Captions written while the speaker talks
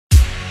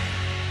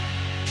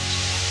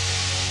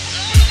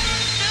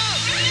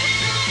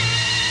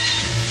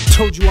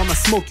Told you I'ma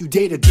smoke you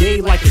day to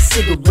day like a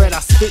cigarette. I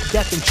spit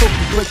death and choke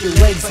you, break your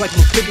legs like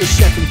my figure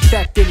chef.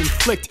 Infect and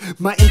inflict,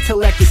 my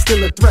intellect is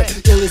still a threat.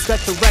 Illustrate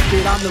the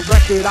record, I'm the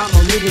record, I'm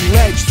a living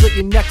ledge. Slit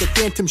your neck, a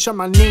phantom, shut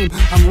my name,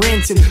 I'm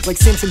rancid. Like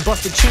Samson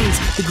busted chains,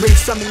 the grave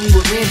summon me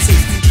with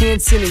ransoms.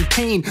 Hanson in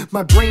pain,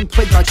 my brain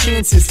plagued by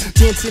chances.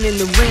 Dancing in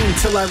the rain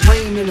till I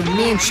reign in a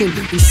mansion.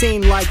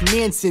 Insane like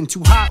Manson,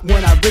 too hot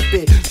when I rip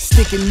it.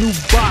 Stick a new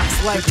box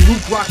like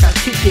Luke Rock, I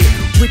kick it.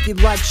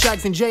 Wicked like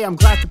Shags and Jay, I'm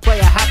glad to play,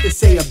 I have to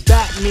say. A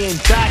Batman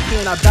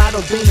backhand, I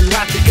battle Bane and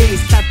laugh the days.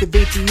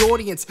 Captivate the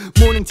audience,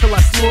 morning till I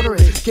slaughter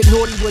it. Get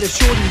naughty with a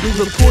shorty, we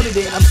recorded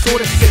it, I'm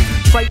sorta sick.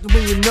 Fighting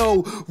when you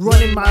know,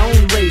 running my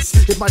own race.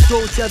 If my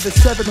throat's ever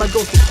severed, my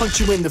ghost will punch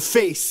you in the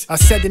face. I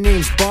said the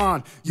name's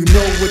Bond, you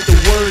know what the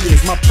word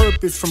is. My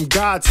purpose from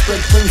God,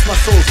 spread flames, my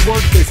soul's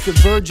worthless. Give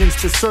virgins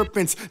to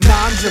serpents,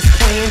 nah I'm just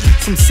playing.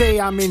 Some say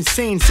I'm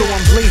insane, so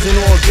I'm blazing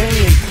all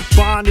day. And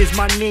Bond is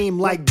my name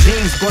like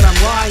James, but I'm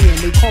lying.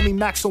 They call me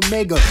Max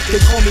Omega, they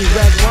call me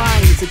Red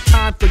Lion. It's a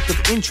conflict of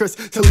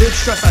interest, to live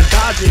stress I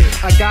dodge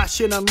it. I got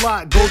shit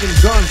unlocked, golden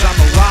guns,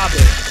 I'ma rob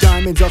it.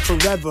 Diamonds are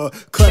forever,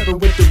 clever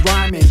with the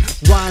rhyming.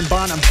 Rhyme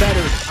Bond, I'm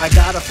better, I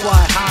gotta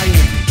fly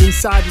higher.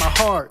 Inside my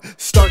heart,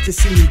 start to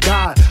see me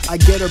die. I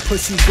get her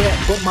pussy wet,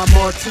 but my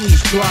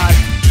martini's dry.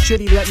 Should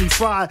he let me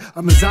fry?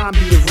 I'm a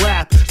zombie of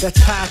rap that's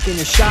packing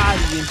a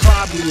shoddy and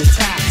probably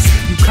attacks.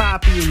 You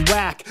copy and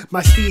whack,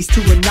 my steez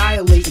to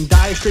annihilate. In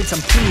dire straits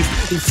I'm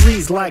pleased, and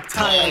freeze like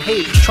tie I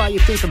hate. Try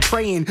your faith, I'm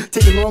praying,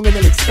 taking longer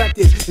than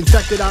expected.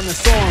 Infected on the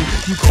song,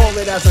 you call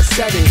it as I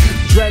said it.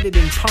 Dreaded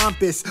and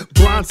pompous,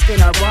 bronze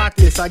skin, I rock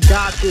this. I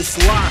got this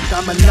locked,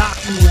 I'ma knock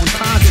you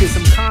unconscious.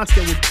 I'm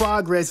constant with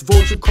progress,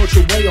 vulture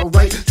culture way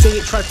alright. Say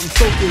it, try from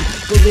soaking,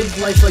 but live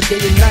life like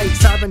day and night.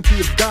 Sovereignty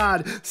of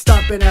God,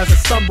 stomping as I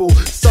stumble.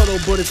 Subtle,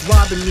 but it's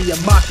robbing me, a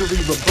mockery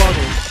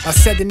rebuttal. I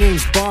said the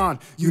name's Bond,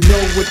 you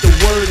know what the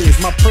word is.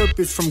 My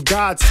purpose from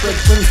God, spread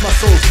flames, my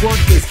soul's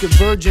worthless. Give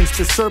virgins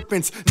to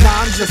serpents, nah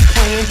I'm just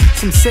playing.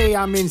 Some say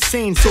I'm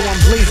insane, so I'm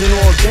blazing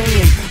all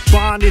day. And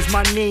Bond is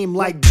my name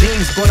like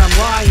James, but I'm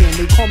lying.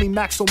 They call me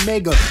Max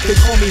Omega, they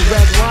call me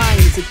Red Lion.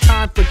 It's a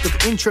conflict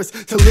of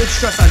interest, to live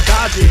stress I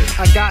dodge it.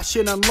 I got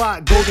shit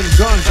unlocked, golden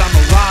guns,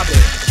 I'ma rob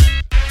it.